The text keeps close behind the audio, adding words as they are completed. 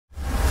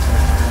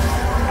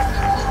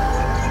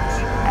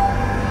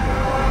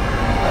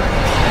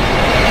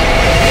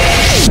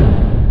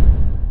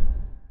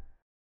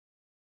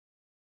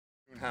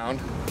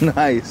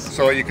Nice.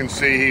 So you can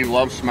see he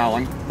loves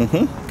smelling.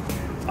 Mm-hmm.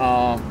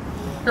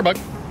 Here, bud.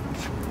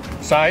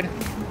 Side.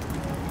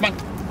 Come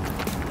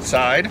on.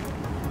 Side.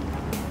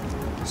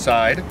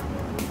 Side.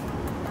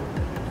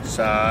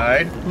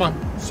 Side. Come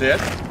on. Sit.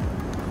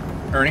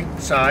 Ernie.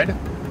 Side.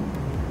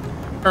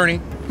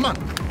 Ernie. Come on.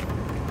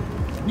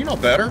 You know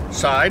better.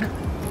 Side.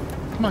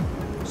 Come on.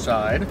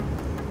 Side.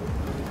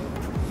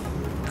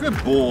 Good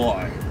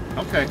boy.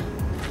 Okay.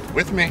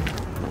 With me.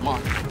 Come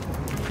on.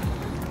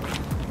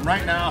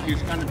 Right now,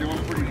 he's kind of doing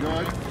pretty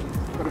good.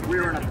 But if we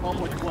were in a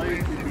public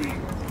place, he'd be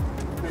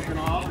taking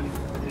off and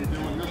he's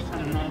doing this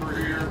kind of number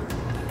here.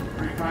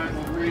 3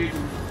 times a week.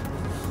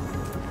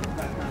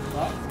 That kind of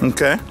stuff.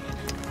 Okay.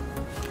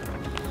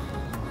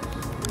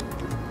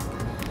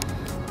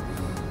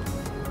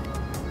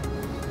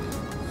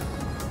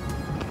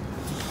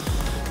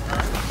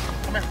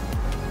 Come here.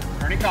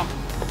 Ernie, come.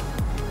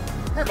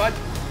 Here, bud.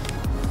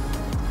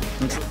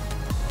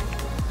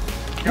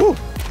 Woo.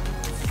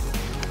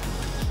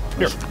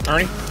 Here,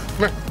 Ernie, come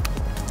here.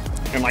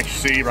 And like,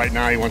 see, right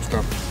now he wants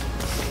to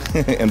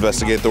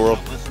investigate the world.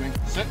 Listening.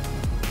 Sit.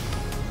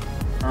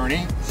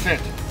 Ernie, sit.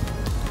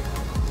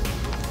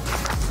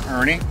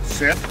 Ernie,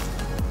 sit.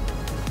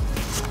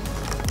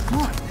 Come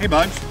on. Hey,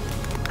 buds.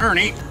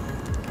 Ernie,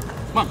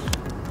 come on.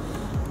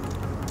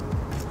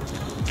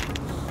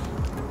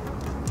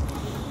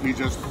 He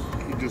just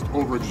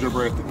over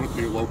exuberate with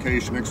the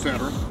location,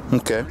 etc.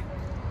 Okay.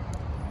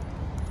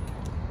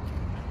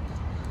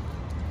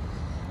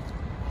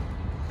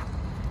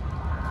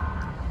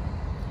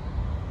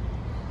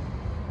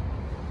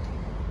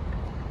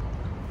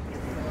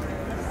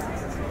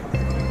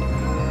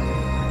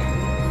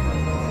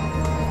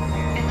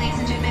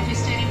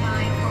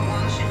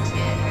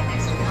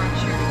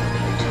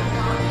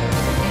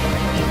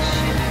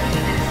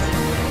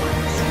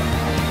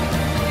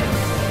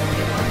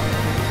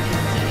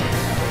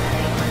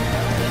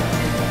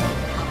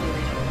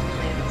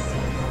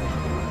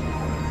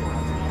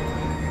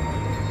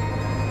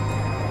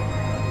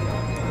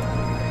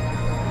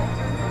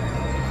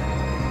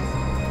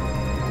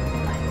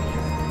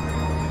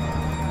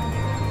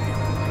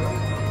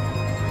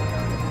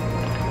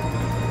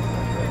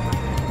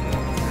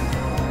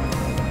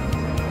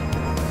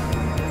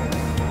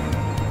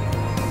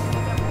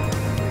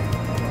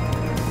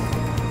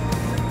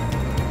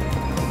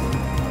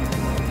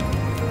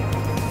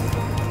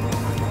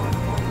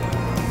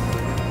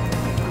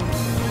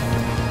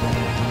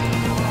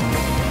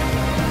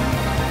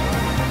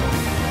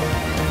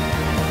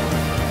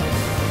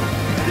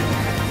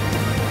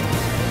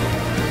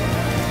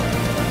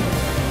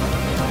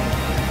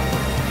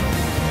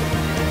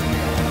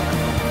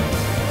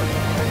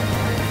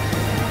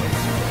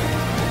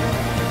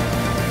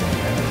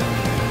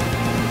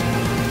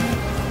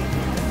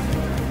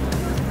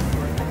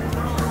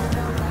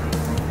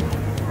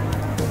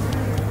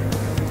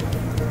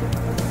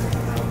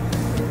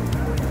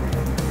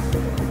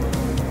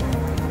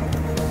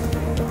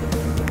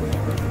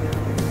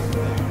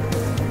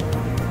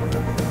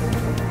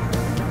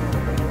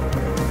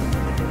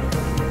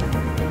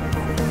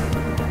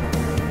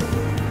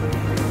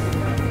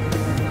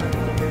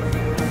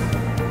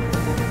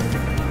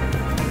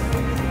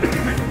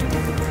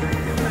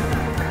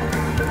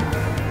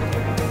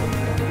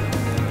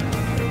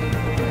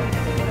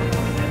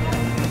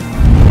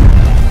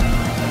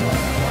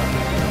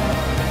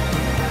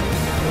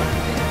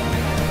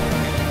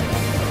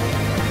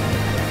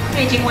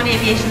 Ranging 1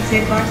 Aviation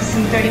Set Bar to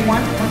C31, 1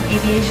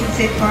 Aviation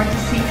Set Bar to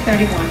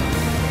C31.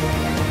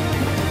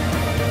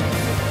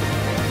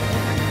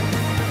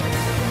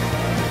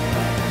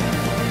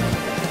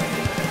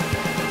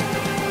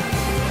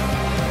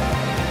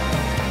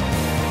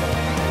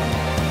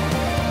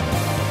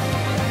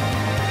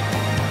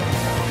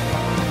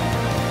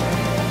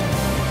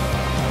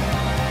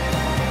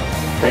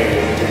 Ladies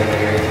and gentlemen,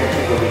 your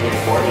attention will begin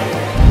boarding.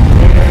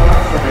 In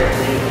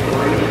approximately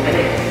 3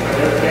 minutes for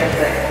those guests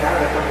that have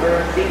a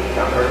confirmed seat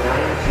number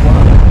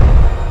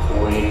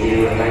 912. We do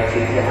invite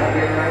you to have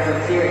your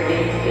presence here at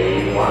gate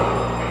A1.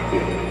 Thank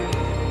you.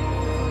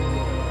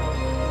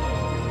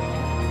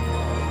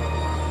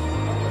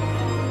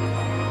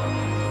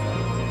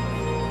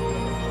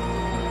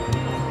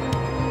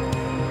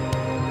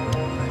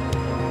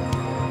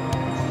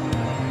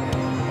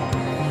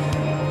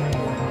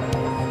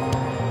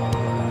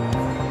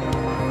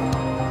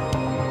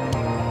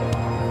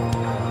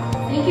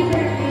 Thank you for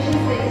your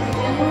patience, ladies and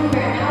gentlemen. We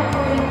are now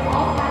boarding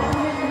all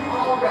passengers and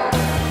all rows.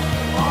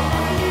 All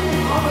passengers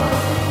and all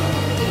rows, please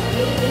proceed to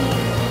gate A8.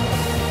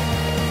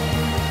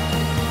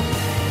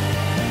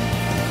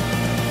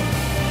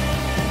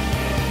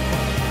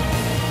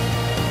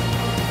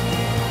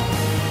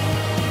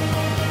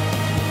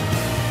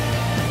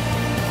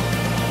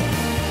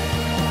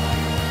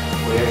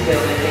 We are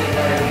still making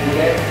time for you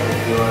guys.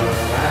 If you want to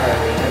have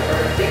a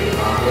confirmed seat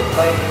on this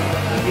flight,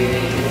 we do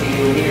need to see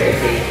you here at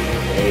gate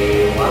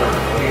A1.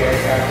 We are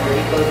aircraft will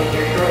be closing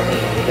here shortly.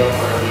 We don't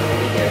want to leave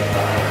any guests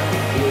behind.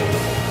 Thank you.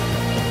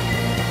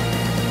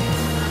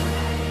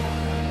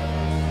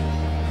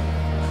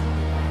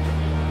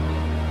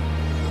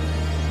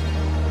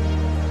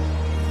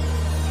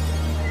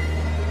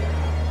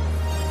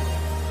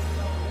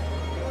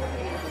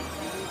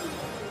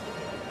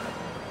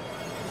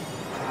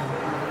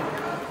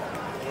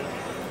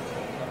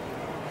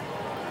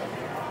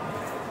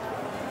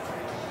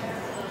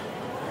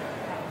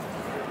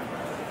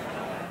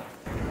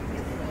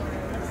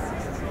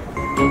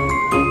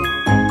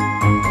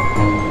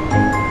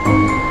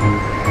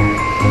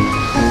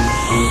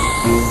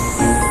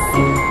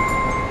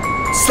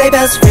 Sleigh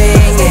bells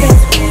ringing,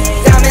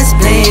 diamonds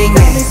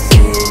blinging,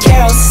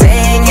 carols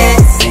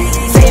singing,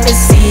 favorite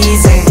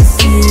season.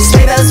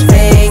 Sleigh bells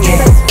ringing,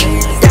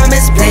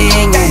 diamonds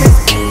blinging,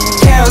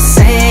 carols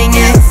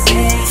singing,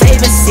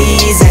 favorite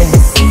season.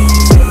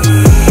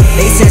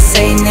 They said,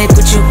 say Nick,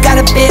 what you got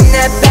up in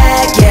that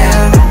bag,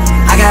 yeah.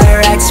 I got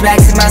racks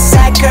in my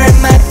sack or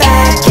in my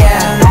bag,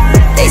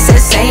 yeah. They said,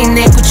 say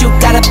Nick, what you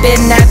got up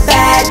in that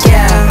bag,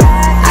 yeah.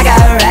 I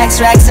got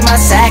racks in my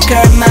sack or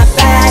in my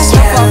bag,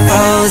 yeah.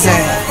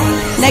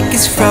 Frozen, neck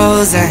is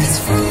frozen,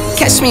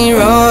 catch me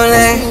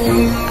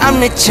rolling, I'm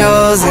the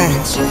chosen.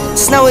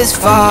 Snow is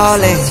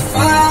falling,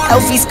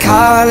 Elfie's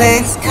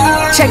calling,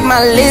 check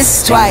my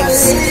list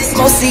twice,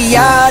 most of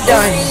y'all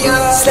done.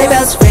 Sleigh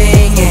bells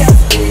ringing,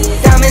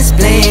 diamonds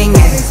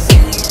blinging,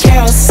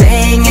 carols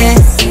singing,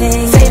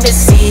 favorite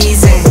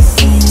season.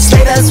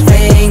 Sleigh bells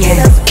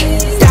ringing,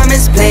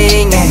 diamonds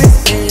blinging,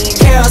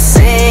 carols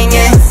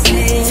singing,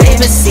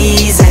 favorite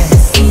season.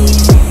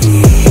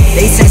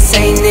 They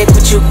say Nick,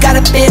 what you got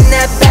up in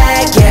that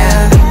bag,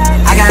 yeah.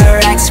 I got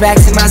racks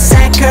in my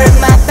sack or in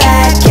my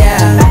bag,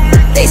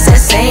 yeah. They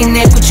say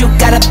Nick, what you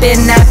got up in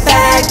that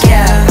bag,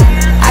 yeah.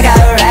 I got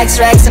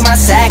racks in my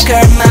sack or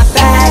in my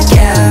bag,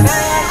 yeah.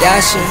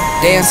 Dasher,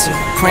 Dancer,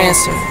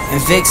 Prancer, and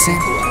Vixen,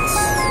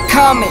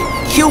 Comet,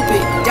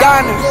 Cupid,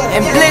 Donner,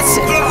 and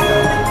Blitzen.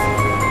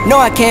 No,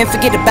 I can't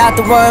forget about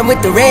the one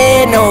with the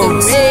red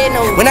nose.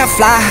 When I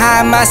fly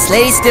high, my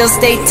sleigh still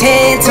stay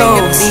 10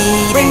 toes.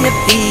 Bring the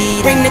beat,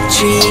 bring the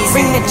trees,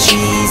 bring the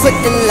cheese. Put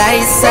the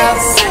lights up,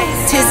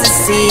 'tis the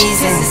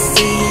season.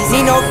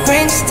 Need no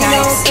Grinch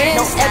types,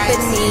 no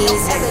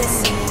Ebenezer.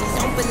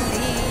 Don't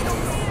believe.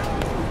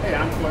 Hey,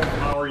 I'm Cliff.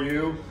 How are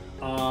you?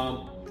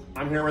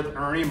 I'm here with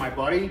Ernie, my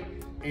buddy,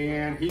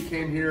 and he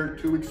came here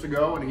 2 weeks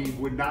ago and he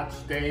would not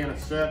stay in a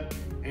sit,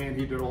 and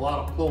he did a lot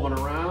of pulling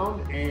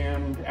around,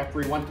 and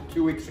after he went to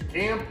 2 weeks of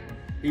camp,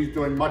 he's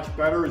doing much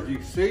better, as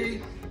you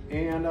see,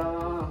 and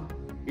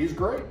he's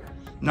great.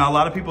 Now, a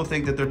lot of people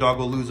think that their dog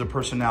will lose a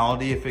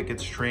personality if it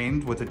gets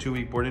trained with a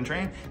 2-week board and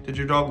train. Did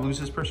your dog lose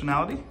his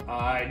personality?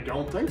 I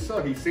don't think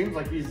so. He seems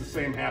like he's the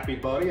same happy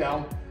buddy.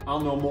 I'll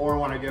know more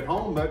when I get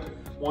home, but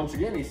once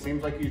again, he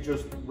seems like he's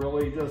just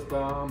really just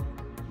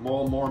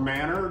more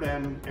mannered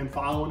and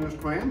following his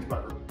commands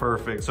better.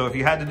 Perfect. So if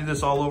you had to do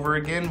this all over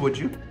again, would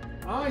you?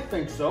 I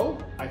think so.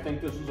 I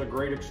think this is a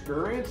great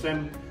experience,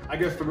 and I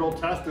guess the real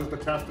test is the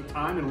test of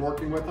time and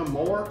working with him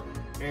more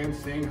and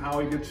seeing how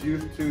he gets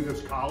used to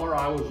this collar.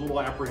 I was a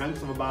little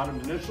apprehensive about it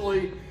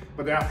initially,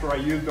 but after I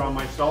used it on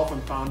myself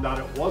and found out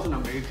it wasn't a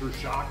major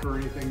shock or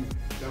anything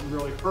that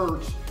really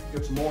hurts,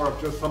 it's more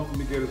of just something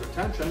to get his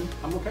attention,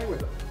 I'm okay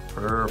with it.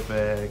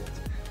 Perfect.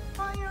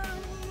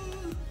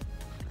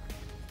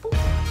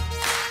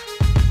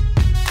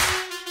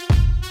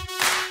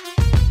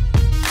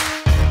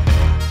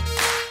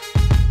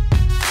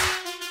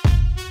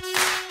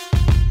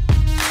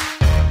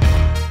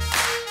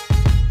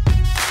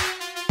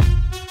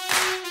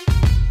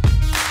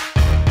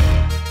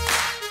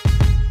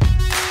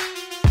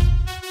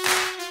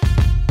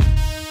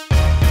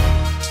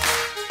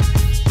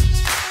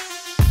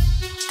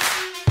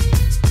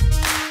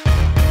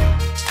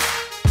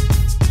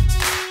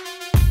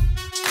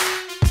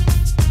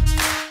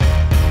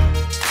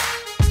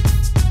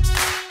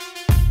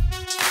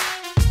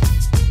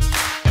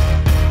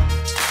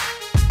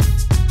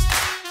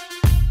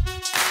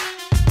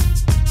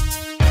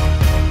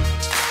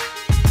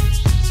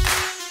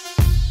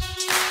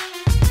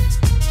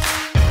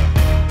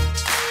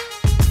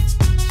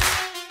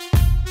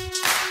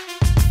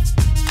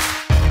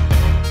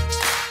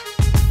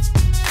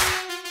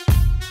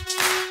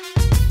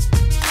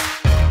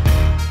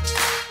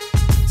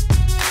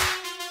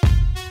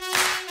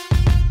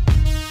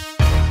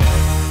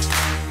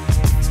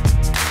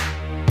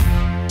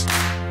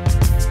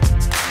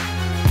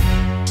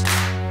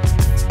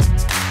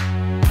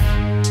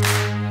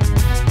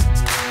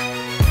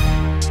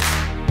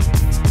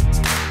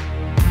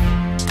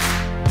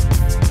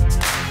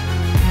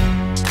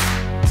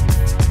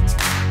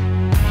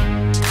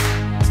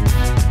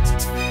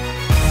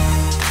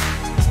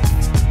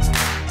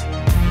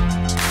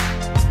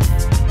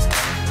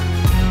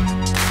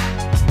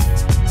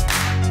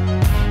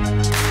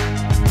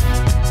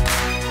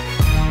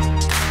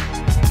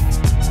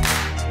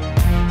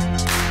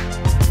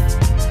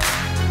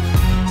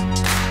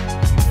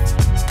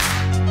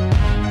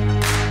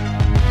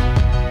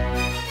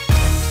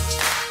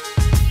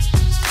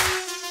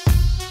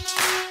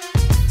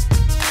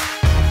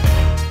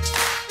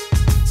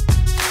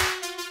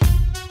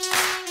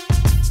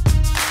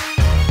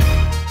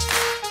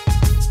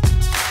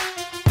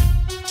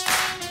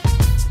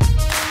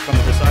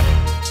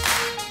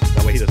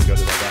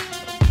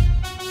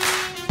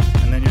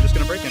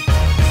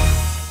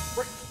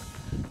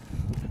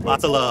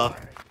 Lots of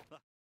love.